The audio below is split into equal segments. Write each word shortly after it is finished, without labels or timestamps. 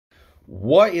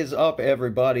What is up,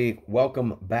 everybody?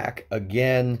 Welcome back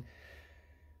again.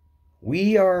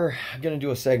 We are going to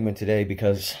do a segment today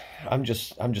because I'm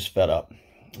just fed up.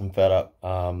 I'm fed up.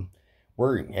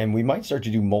 We might start to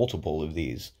do multiple of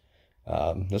these.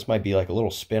 This might be like a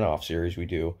little spin-off series we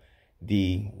do.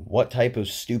 What type of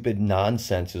stupid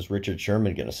nonsense is Richard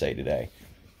Sherman going to say today?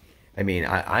 I mean,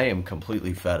 I am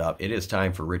completely fed up. It is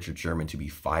time for Richard Sherman to be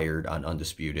fired on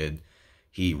Undisputed.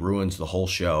 He ruins the whole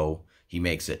show. He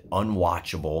makes it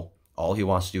unwatchable. All he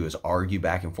wants to do is argue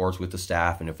back and forth with the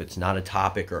staff, and if it's not a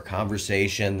topic or a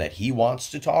conversation that he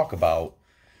wants to talk about,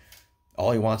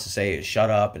 all he wants to say is shut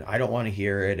up, and I don't want to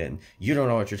hear it, and you don't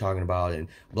know what you're talking about, and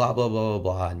blah, blah, blah, blah,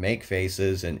 blah, and make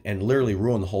faces, and literally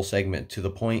ruin the whole segment to the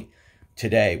point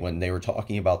today when they were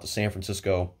talking about the San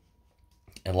Francisco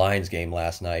and Lions game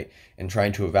last night and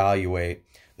trying to evaluate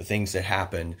the things that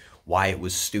happened, why it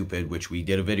was stupid, which we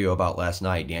did a video about last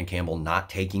night, Dan Campbell not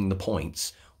taking the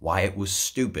points, why it was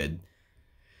stupid.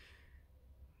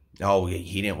 Oh,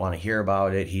 he didn't want to hear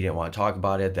about it. He didn't want to talk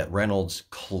about it. That Reynolds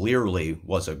clearly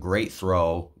was a great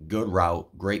throw, good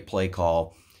route, great play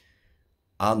call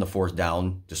on the fourth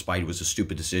down, despite it was a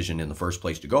stupid decision in the first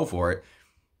place to go for it.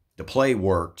 The play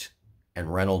worked,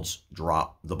 and Reynolds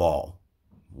dropped the ball.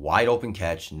 Wide open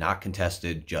catch, not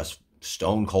contested, just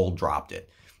stone cold dropped it.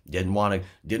 Didn't want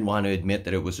to admit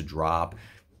that it was a drop.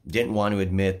 Didn't want to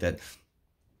admit that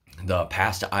the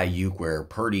pass to Ayuk where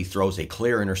Purdy throws a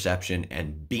clear interception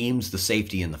and beams the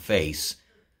safety in the face,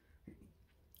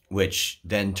 which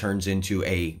then turns into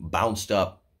a bounced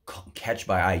up catch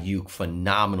by Ayuk.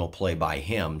 Phenomenal play by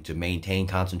him to maintain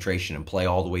concentration and play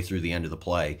all the way through the end of the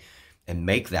play and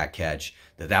make that catch.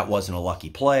 That wasn't a lucky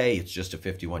play. It's just a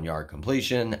 51-yard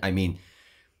completion. I mean,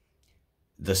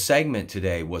 the segment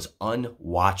today was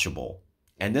unwatchable.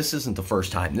 And this isn't the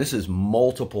first time. This is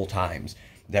multiple times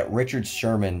that Richard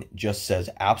Sherman just says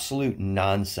absolute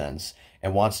nonsense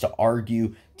and wants to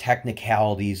argue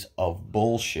technicalities of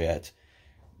bullshit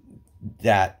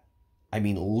that, I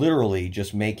mean, literally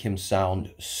just make him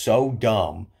sound so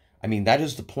dumb. I mean, that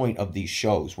is the point of these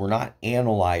shows. We're not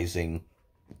analyzing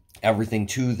everything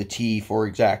to the T for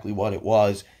exactly what it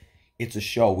was. It's a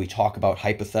show. We talk about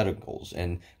hypotheticals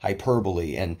and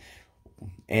hyperbole and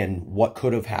what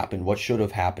could have happened, what should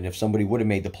have happened. If somebody would have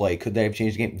made the play, could they have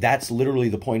changed the game? That's literally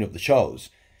the point of the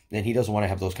shows. And he doesn't want to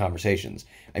have those conversations.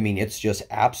 I mean, it's just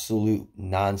absolute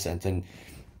nonsense. And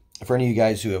for any of you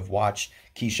guys who have watched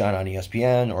Keyshawn on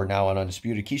ESPN or now on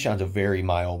Undisputed, Keyshawn's a very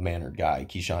mild-mannered guy,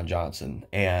 Keyshawn Johnson.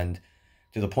 And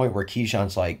to the point where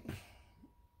Keyshawn's like,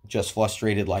 just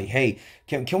frustrated, like, hey,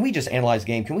 can we just analyze the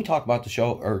game? Can we talk about the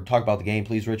show or talk about the game,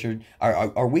 please, Richard?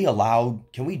 Are we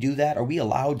allowed? Can we do that? Are we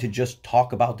allowed to just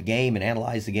talk about the game and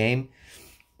analyze the game?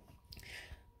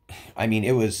 I mean,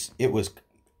 it was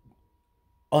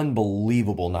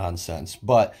unbelievable nonsense.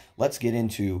 But let's get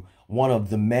into one of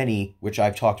the many, which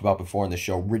I've talked about before in the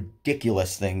show,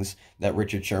 ridiculous things that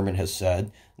Richard Sherman has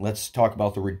said. Let's talk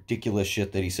about the ridiculous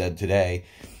shit that he said today,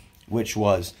 which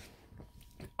was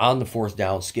on the fourth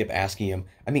down, Skip asking him,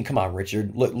 I mean, come on,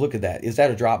 Richard, look at that. Is that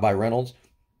a drop by Reynolds?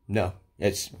 No,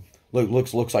 it's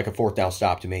looks like a fourth down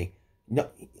stop to me. No,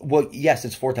 well, yes,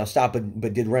 it's a fourth down stop,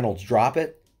 but did Reynolds drop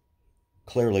it?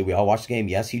 Clearly, we all watched the game.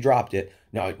 Yes, he dropped it.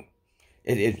 No,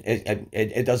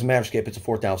 it doesn't matter, Skip. It's a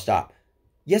fourth down stop.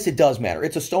 Yes, it does matter.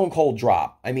 It's a stone cold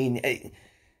drop. I mean,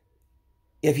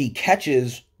 if he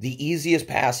catches the easiest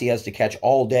pass he has to catch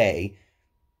all day,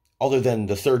 other than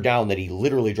the third down that he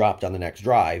literally dropped on the next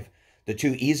drive, the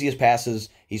two easiest passes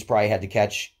he's probably had to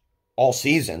catch all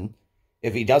season,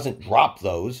 if he doesn't drop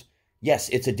those, yes,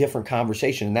 it's a different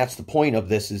conversation. And that's the point of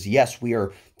this is, yes, we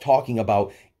are talking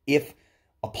about if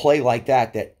a play like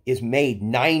that is made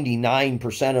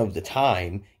 99% of the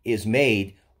time is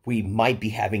made, we might be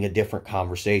having a different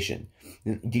conversation.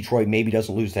 Detroit maybe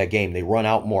doesn't lose that game. They run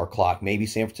out more clock. Maybe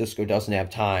San Francisco doesn't have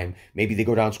time. Maybe they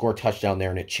go down and score a touchdown there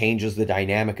and it changes the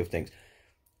dynamic of things.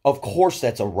 Of course,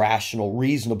 that's a rational,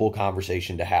 reasonable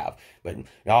conversation to have. But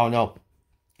no,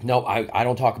 I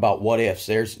don't talk about what ifs.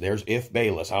 There's if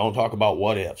Bayless. I don't talk about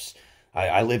what ifs.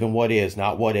 I live in what is,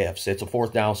 not what ifs. It's a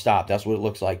fourth down stop. That's what it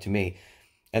looks like to me.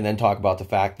 And then talk about the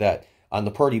fact that on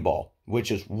the Purdy ball,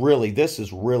 which is really, this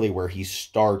is really where he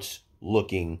starts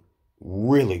looking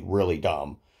really, really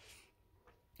dumb.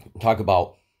 Talk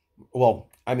about,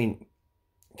 well, I mean,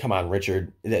 come on,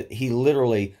 Richard, that he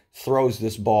literally throws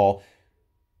this ball.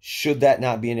 Should that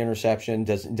not be an interception?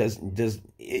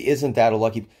 Isn't that a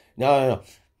lucky? No.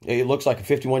 It looks like a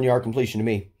 51-yard completion to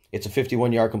me. It's a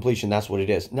 51-yard completion. That's what it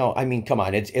is. No, I mean, come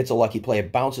on. It's a lucky play.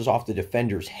 It bounces off the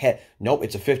defender's head. Nope,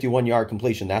 it's a 51-yard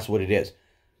completion. That's what it is.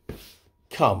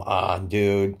 Come on,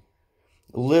 dude.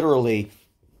 Literally,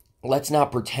 let's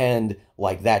not pretend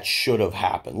like that should have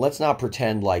happened. Let's not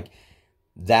pretend like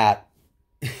that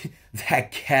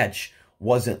that catch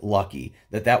wasn't lucky,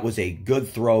 that was a good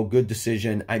throw, good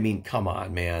decision. I mean, come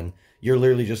on, man. You're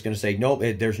literally just going to say, nope,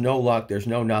 there's no luck, there's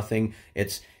no nothing.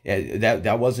 It's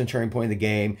that wasn't a turning point in the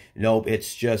game. Nope,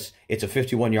 it's a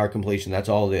 51-yard completion. That's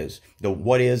all it is.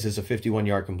 What is a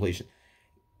 51-yard completion.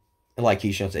 Like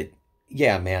Keyshawn said,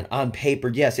 yeah, man, on paper,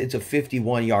 yes, it's a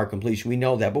 51-yard completion. We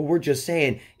know that, but we're just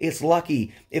saying it's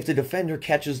lucky. If the defender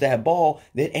catches that ball,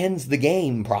 that ends the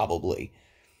game probably.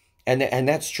 And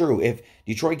that's true. If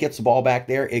Detroit gets the ball back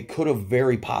there, it could have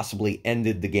very possibly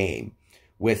ended the game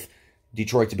with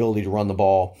Detroit's ability to run the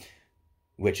ball,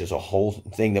 which is a whole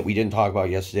thing that we didn't talk about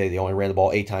yesterday. They only ran the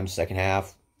ball 8 times second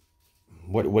half.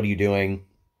 What are you doing?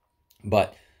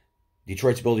 But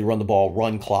Detroit's ability to run the ball,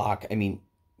 run clock. I mean,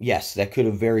 yes, that could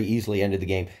have very easily ended the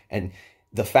game. And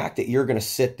the fact that you're going to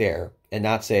sit there and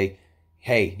not say,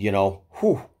 hey,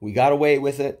 we got away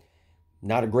with it.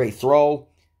 Not a great throw.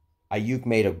 Ayuk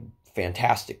made a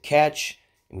fantastic catch,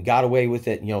 and we got away with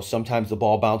it. Sometimes the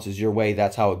ball bounces your way.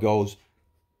 That's how it goes.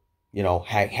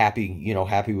 Happy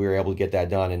we were able to get that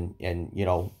done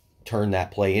and turn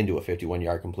that play into a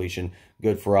 51-yard completion.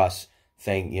 Good for us.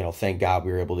 Thank God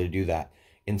we were able to do that.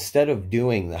 Instead of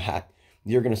doing that,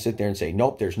 you're going to sit there and say,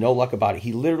 nope, there's no luck about it.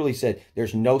 He literally said,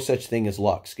 there's no such thing as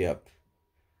luck, Skip.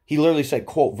 He literally said,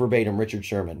 quote, verbatim, Richard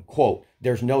Sherman, quote,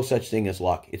 there's no such thing as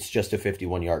luck. It's just a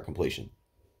 51-yard completion.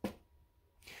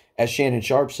 As Shannon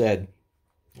Sharp said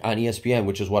on ESPN,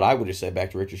 which is what I would have said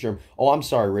back to Richard Sherman. Oh, I'm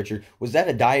sorry, Richard. Was that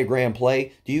a diagram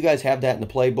play? Do you guys have that in the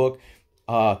playbook?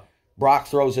 Brock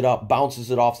throws it up, bounces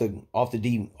it off the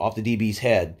DB's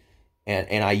head, and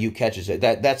Ayuk catches it.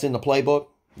 That's in the playbook?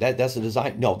 That's the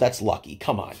design? No, that's lucky.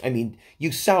 Come on. I mean,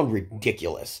 you sound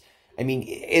ridiculous. I mean,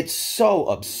 it's so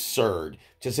absurd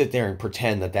to sit there and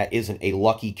pretend that isn't a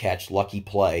lucky catch, lucky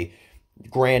play.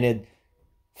 Granted,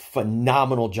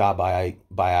 phenomenal job by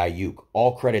Ayuk.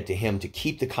 All credit to him to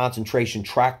keep the concentration,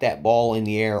 track that ball in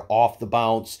the air off the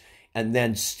bounce, and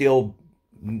then still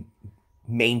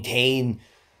maintain,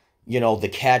 the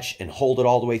catch and hold it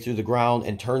all the way through the ground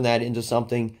and turn that into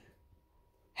something.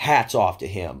 Hats off to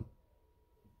him.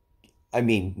 I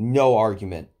mean, no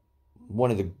argument.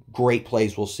 One of the great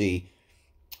plays we'll see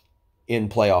in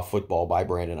playoff football by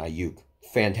Brandon Ayuk.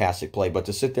 Fantastic play. But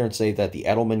to sit there and say that the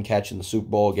Edelman catch in the Super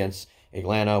Bowl against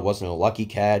Atlanta wasn't a lucky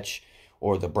catch,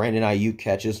 or the Brandon Ayuk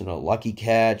catch isn't a lucky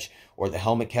catch, or the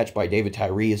helmet catch by David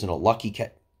Tyree isn't a lucky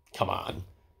catch. Come on.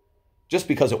 Just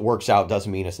because it works out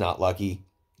doesn't mean it's not lucky.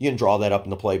 You can draw that up in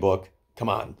the playbook. Come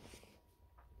on.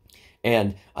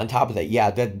 And on top of that, yeah,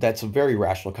 that's a very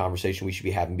rational conversation we should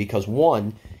be having because,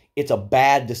 one, it's a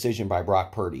bad decision by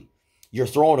Brock Purdy. You're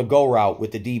throwing a go route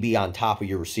with the DB on top of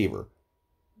your receiver.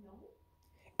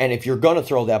 And if you're going to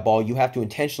throw that ball, you have to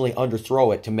intentionally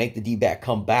underthrow it to make the D-back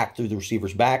come back through the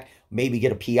receiver's back, maybe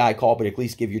get a PI call, but at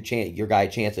least give your guy a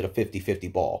chance at a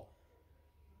 50-50 ball.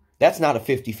 That's not a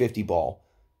 50-50 ball.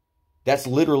 That's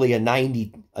literally a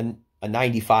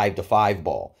 95-5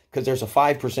 ball because there's a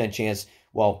 5% chance.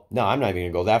 Well, no, I'm not even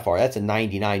going to go that far. That's a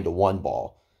 99-1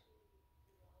 ball.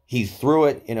 He threw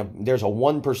it there's a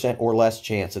 1% or less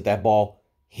chance that ball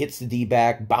hits the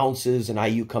D-back, bounces, and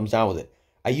Ayuk comes down with it.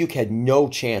 Ayuk had no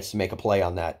chance to make a play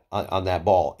on that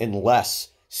ball unless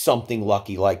something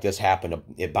lucky like this happened.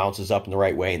 It bounces up in the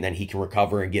right way, and then he can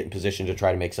recover and get in position to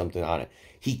try to make something on it.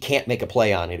 He can't make a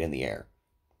play on it in the air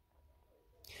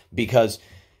because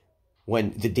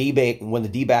when the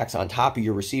D-back's on top of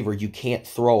your receiver, you can't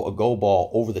throw a go ball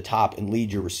over the top and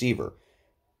lead your receiver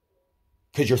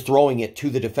because you're throwing it to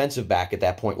the defensive back at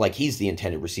that point like he's the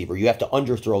intended receiver. You have to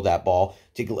underthrow that ball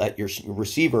to let your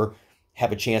receiver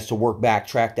have a chance to work back,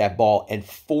 track that ball, and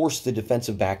force the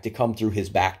defensive back to come through his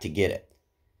back to get it.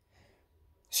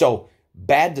 So,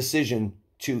 bad decision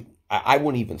I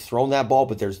wouldn't even throw that ball,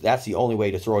 but that's the only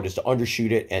way to throw it is to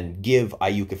undershoot it and give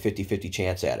Ayuk a 50-50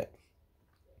 chance at it.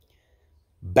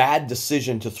 Bad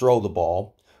decision to throw the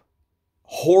ball,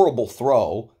 horrible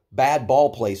throw, bad ball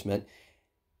placement,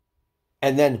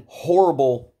 and then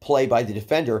horrible play by the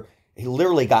defender. He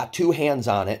literally got two hands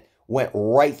on it, went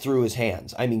right through his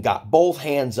hands. I mean, got both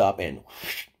hands up and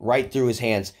right through his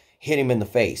hands, hit him in the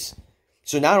face.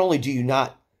 So not only do you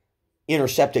not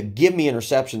intercept it, give me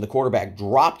interception, the quarterback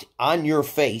dropped on your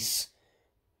face,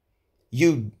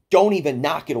 you don't even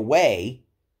knock it away,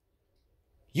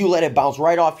 you let it bounce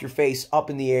right off your face, up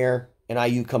in the air, and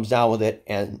IU comes down with it.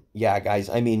 And yeah, guys,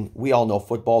 I mean, we all know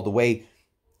football, the way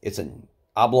it's an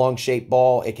oblong-shaped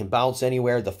ball, it can bounce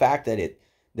anywhere. The fact that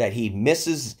he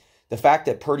misses, the fact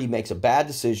that Purdy makes a bad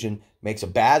decision, makes a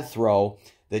bad throw,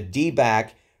 the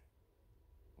D-back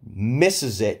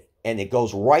misses it and it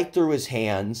goes right through his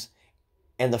hands.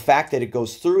 And the fact that it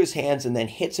goes through his hands and then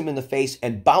hits him in the face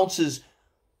and bounces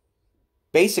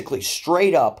basically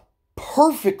straight up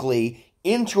perfectly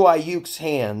into Ayuk's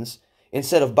hands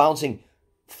instead of bouncing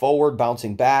forward,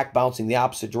 bouncing back, bouncing the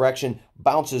opposite direction,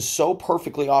 bounces so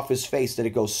perfectly off his face that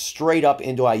it goes straight up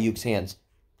into Ayuk's hands.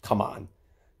 Come on.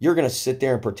 You're going to sit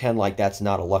there and pretend like that's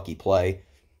not a lucky play.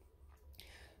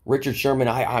 Richard Sherman,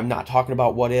 I'm not talking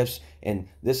about what ifs and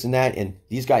this and that, and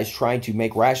these guys trying to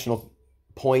make rational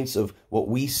points of what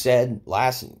we said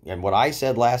and what I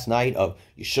said last night of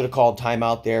you should have called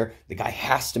timeout there. The guy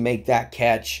has to make that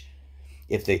catch.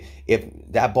 If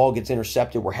that ball gets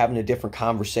intercepted, we're having a different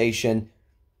conversation.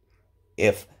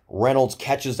 If Reynolds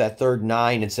catches that 3rd and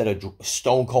 9 instead of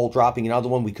stone cold dropping another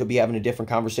one, we could be having a different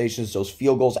conversation. Those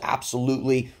field goals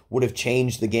absolutely would have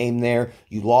changed the game there.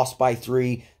 You lost by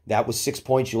 3. That was 6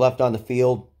 points you left on the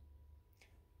field.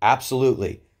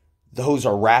 Absolutely. Those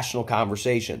are rational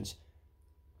conversations.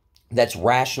 That's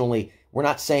rationally, we're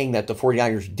not saying that the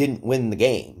 49ers didn't win the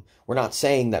game. We're not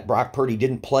saying that Brock Purdy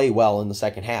didn't play well in the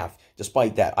second half,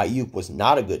 despite that Ayuk was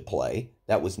not a good play.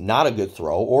 That was not a good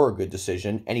throw or a good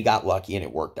decision, and he got lucky and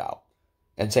it worked out.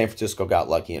 And San Francisco got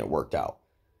lucky and it worked out.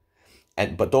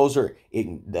 But those are,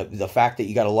 the fact that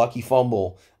you got a lucky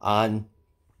fumble on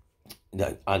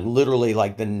literally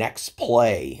like the next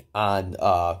play on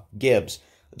Gibbs,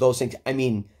 those things, I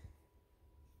mean,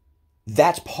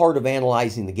 that's part of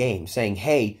analyzing the game, saying,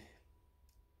 hey,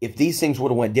 if these things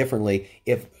would have went differently,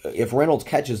 if Reynolds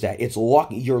catches that, it's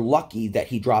lucky. You're lucky that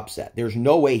he drops that. There's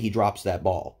no way he drops that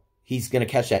ball. He's going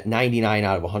to catch that 99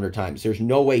 out of 100 times. There's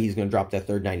no way he's going to drop that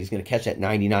 3rd 9. He's going to catch that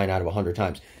 99 out of 100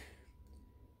 times.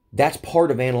 That's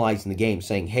part of analyzing the game,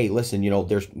 saying, hey, listen,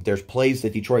 there's plays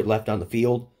that Detroit left on the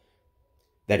field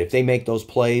that if they make those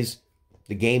plays,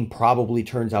 the game probably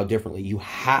turns out differently. You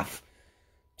have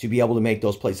to be able to make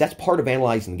those plays. That's part of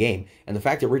analyzing the game. And the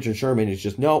fact that Richard Sherman is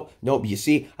just, no, you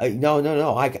see, no,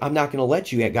 I'm not going to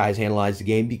let you guys analyze the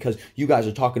game because you guys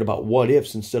are talking about what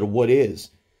ifs instead of what is.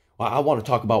 Well, I want to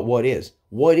talk about what is.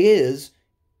 What is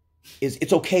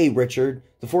it's okay, Richard.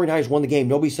 The 49ers won the game.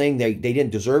 Nobody's saying they didn't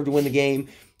deserve to win the game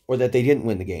or that they didn't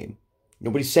win the game.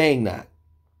 Nobody's saying that.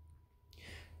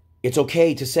 It's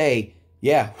okay to say,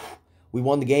 yeah, we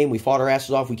won the game, we fought our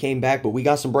asses off, we came back, but we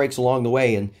got some breaks along the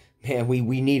way, and man,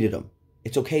 we needed them.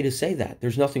 It's okay to say that.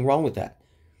 There's nothing wrong with that.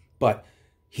 But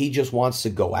he just wants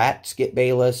to go at Skip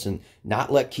Bayless and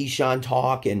not let Keyshawn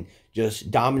talk and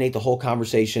just dominate the whole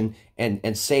conversation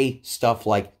and say stuff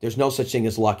like, there's no such thing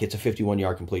as luck. It's a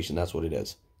 51-yard completion. That's what it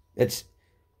is.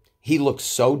 He looks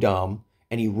so dumb,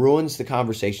 and he ruins the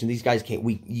conversation. These guys can't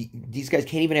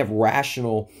even have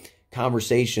rational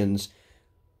conversations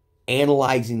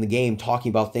analyzing the game, talking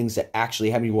about things that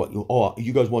actually happen. Oh,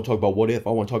 you guys want to talk about what if?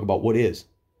 I want to talk about what is.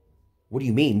 What do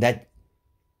you mean?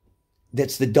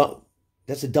 That's the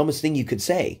dumbest thing you could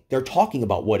say. They're talking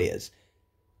about what is.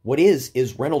 What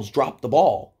is Reynolds dropped the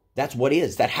ball. That's what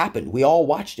is. That happened. We all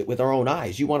watched it with our own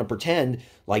eyes. You want to pretend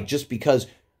like just because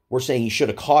we're saying he should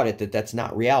have caught it, that's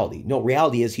not reality. No,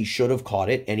 reality is he should have caught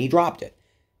it and he dropped it.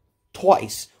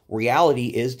 Twice. Reality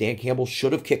is Dan Campbell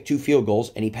should have kicked 2 field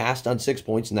goals and he passed on 6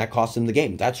 points and that cost him the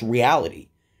game. That's reality.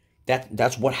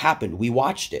 That's what happened. We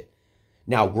watched it.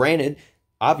 Now, granted,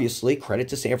 obviously, credit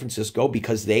to San Francisco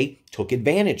because they took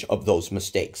advantage of those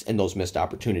mistakes and those missed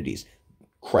opportunities.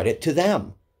 Credit to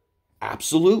them.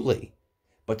 Absolutely.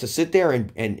 But to sit there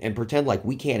and pretend like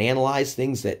we can't analyze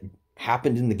things that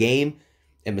happened in the game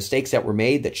and mistakes that were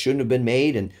made that shouldn't have been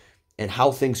made and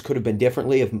how things could have been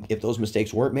differently if those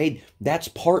mistakes weren't made, that's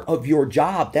part of your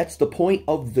job. That's the point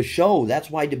of the show. That's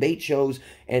why debate shows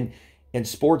and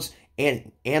sports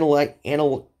and analyst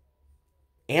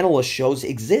shows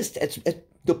exist. It's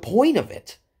the point of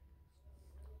it.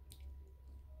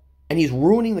 And he's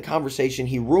ruining the conversation.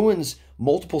 He ruins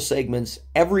multiple segments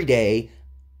every day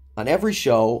on every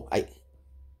show.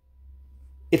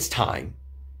 It's time.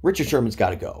 Richard Sherman's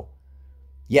got to go.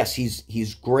 Yes,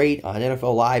 he's great on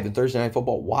NFL Live and Thursday Night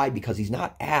Football. Why? Because he's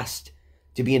not asked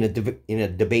to be in a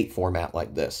debate format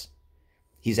like this.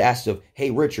 He's asked of,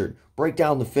 hey, Richard, break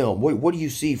down the film. What do you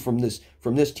see from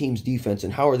this team's defense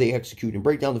and how are they executing?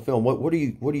 Break down the film. What are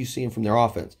you seeing from their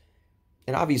offense?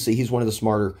 And obviously, he's one of the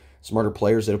smarter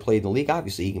players that have played in the league.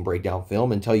 Obviously, he can break down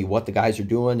film and tell you what the guys are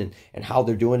doing and how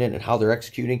they're doing it and how they're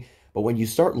executing. But when you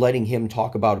start letting him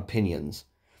talk about opinions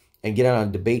and get on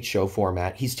a debate show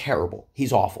format, he's terrible.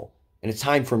 He's awful. And it's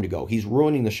time for him to go. He's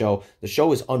ruining the show. The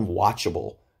show is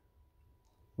unwatchable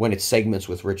when it's segments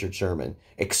with Richard Sherman,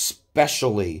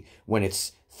 especially when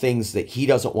it's things that he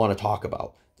doesn't want to talk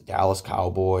about. The Dallas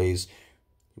Cowboys,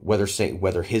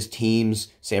 whether his teams,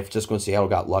 San Francisco and Seattle,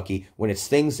 got lucky. When it's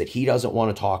things that he doesn't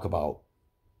want to talk about,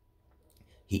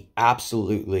 he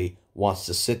absolutely wants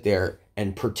to sit there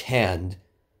and pretend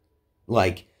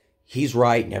like he's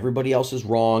right and everybody else is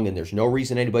wrong and there's no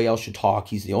reason anybody else should talk.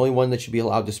 He's the only one that should be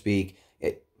allowed to speak.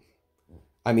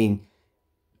 I mean,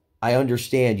 I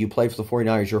understand you played for the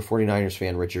 49ers. You're a 49ers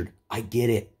fan, Richard. I get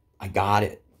it. I got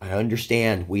it. I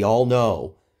understand. We all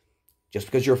know. Just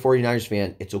because you're a 49ers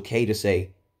fan, it's okay to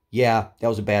say, yeah, that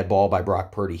was a bad ball by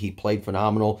Brock Purdy. He played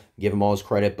phenomenal. Give him all his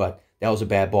credit, but that was a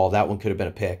bad ball. That one could have been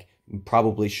a pick.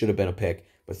 Probably should have been a pick.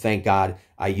 But thank God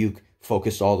Ayuk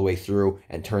focused all the way through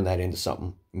and turned that into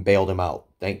something and bailed him out.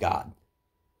 Thank God.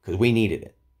 Because we needed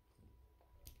it.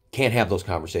 Can't have those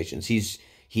conversations. He's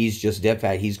just dead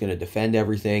fat. He's going to defend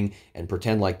everything and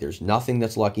pretend like there's nothing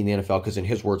that's lucky in the NFL because in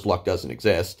his words, luck doesn't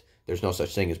exist. There's no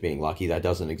such thing as being lucky. That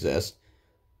doesn't exist.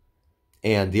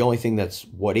 And the only thing that's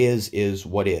what is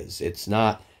what is. It's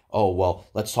not, oh, well,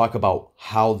 let's talk about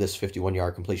how this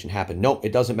 51-yard completion happened. Nope,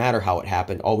 it doesn't matter how it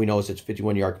happened. All we know is it's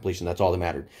 51-yard completion. That's all that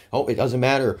mattered. Oh, it doesn't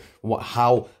matter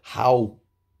how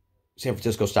San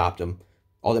Francisco stopped him.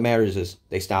 All that matters is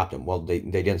they stopped him. Well, they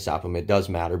didn't stop him. It does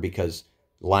matter because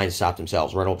the Lions stopped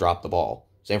themselves. Reynolds dropped the ball.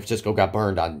 San Francisco got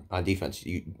burned on defense.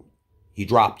 He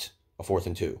dropped a 4th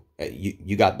and 2.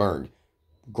 You got burned.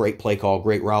 Great play call,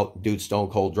 great route. Dude,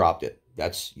 stone cold dropped it.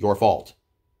 That's your fault.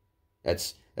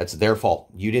 That's their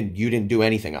fault. You didn't do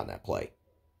anything on that play,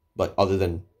 but other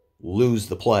than lose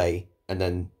the play and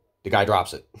then the guy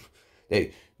drops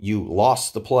it. You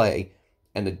lost the play,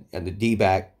 and the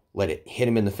D-back let it hit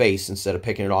him in the face instead of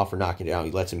picking it off or knocking it down.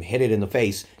 He lets him hit it in the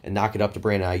face and knock it up to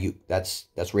Brandon Ayuk.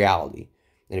 That's reality.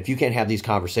 And if you can't have these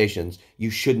conversations, you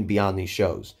shouldn't be on these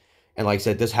shows. And like I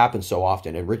said, this happens so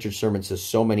often. And Richard Sherman says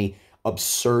so many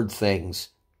absurd things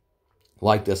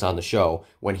like this on the show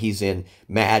when he's in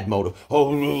mad mode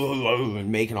of,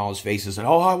 and making all his faces and,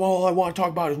 all I want to talk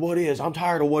about is what is. I'm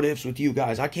tired of what ifs with you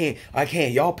guys. I can't.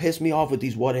 Y'all piss me off with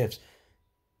these what ifs.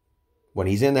 When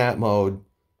he's in that mode,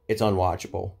 it's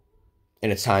unwatchable.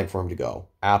 And it's time for him to go.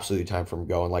 Absolutely time for him to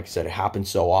go. And like I said, it happens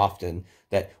so often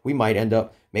that we might end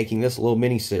up making this a little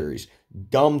mini-series.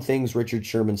 Dumb things Richard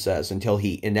Sherman says until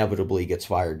he inevitably gets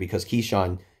fired because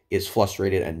Keyshawn is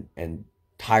frustrated and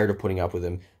tired of putting up with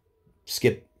him.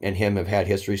 Skip and him have had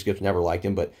history. Skip's never liked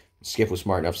him, but Skip was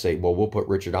smart enough to say, well, we'll put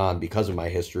Richard on because of my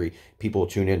history. People will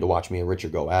tune in to watch me and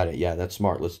Richard go at it. Yeah, that's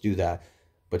smart. Let's do that.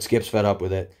 But Skip's fed up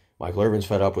with it. Michael Irvin's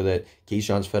fed up with it.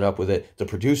 Keyshawn's fed up with it. The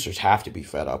producers have to be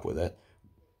fed up with it.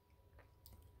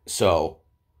 So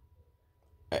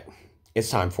it's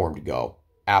time for him to go.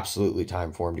 Absolutely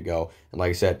time for him to go. And like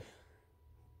I said,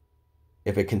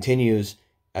 if it continues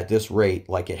at this rate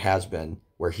like it has been,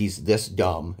 where he's this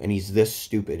dumb and he's this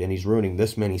stupid and he's ruining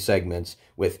this many segments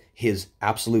with his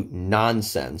absolute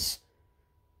nonsense,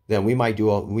 then we might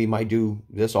do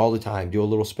this all the time. Do a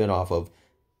little spinoff of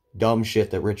dumb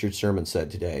shit that Richard Sherman said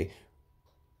today.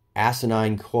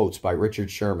 Asinine quotes by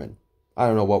Richard Sherman. I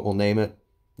don't know what we'll name it.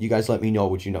 You guys let me know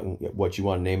what you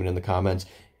want to name it in the comments.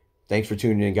 Thanks for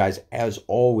tuning in, guys. As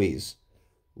always,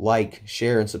 like,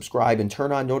 share, and subscribe, and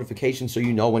turn on notifications so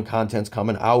you know when content's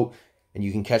coming out and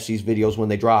you can catch these videos when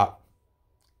they drop.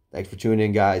 Thanks for tuning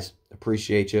in, guys.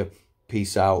 Appreciate you.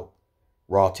 Peace out.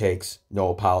 Raw takes, no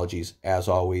apologies, as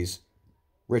always.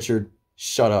 Richard,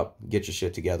 shut up. Get your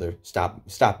shit together. Stop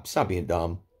being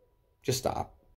dumb. Just stop.